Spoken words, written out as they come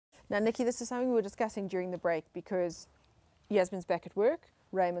Now, Nikki, this is something we were discussing during the break because Yasmin's back at work,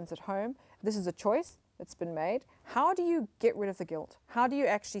 Raymond's at home. This is a choice that's been made. How do you get rid of the guilt? How do you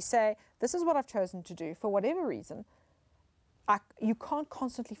actually say, this is what I've chosen to do for whatever reason? You can't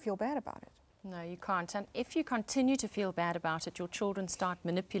constantly feel bad about it. No, you can't. And if you continue to feel bad about it, your children start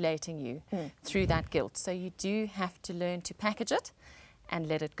manipulating you through that guilt. So you do have to learn to package it and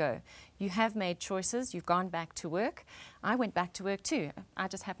let it go. You have made choices. You've gone back to work. I went back to work too. I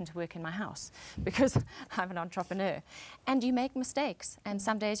just happened to work in my house because I'm an entrepreneur. And you make mistakes. And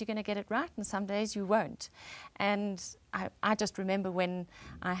some days you're going to get it right and some days you won't. And I just remember when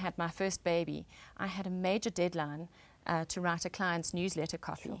I had my first baby, I had a major deadline to write a client's newsletter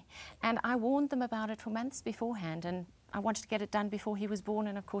copy. Sure. And I warned them about it for months beforehand, and I wanted to get it done before he was born,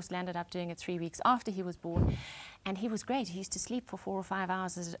 and of course landed up doing it 3 weeks after he was born. And he was great. He used to sleep for 4 or 5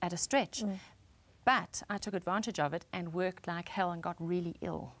 hours at a stretch. But I took advantage of it and worked like hell and got really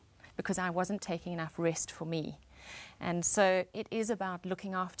ill because I wasn't taking enough rest for me. And so it is about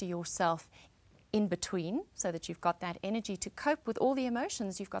looking after yourself in between so that you've got that energy to cope with all the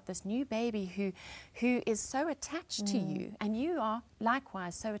emotions. You've got this new baby who is so attached to you, and you are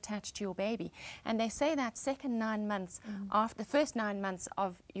likewise so attached to your baby. And they say that second 9 months after the first 9 months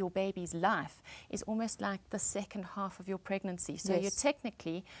of your baby's life is almost like the second half of your pregnancy. So you're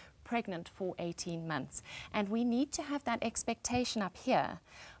technically pregnant for 18 months. And we need to have that expectation up here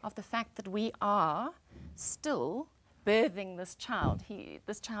of the fact that we are still birthing this child.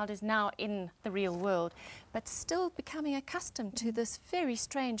 This child is now in the real world, but still becoming accustomed to this very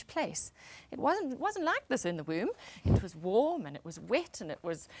strange place. It wasn't like this in the womb. It was warm and it was wet and it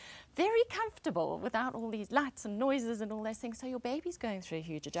was very comfortable without all these lights and noises and all those things. So your baby's going through a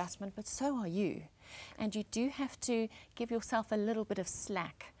huge adjustment, but so are you. And you do have to give yourself a little bit of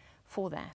slack for that.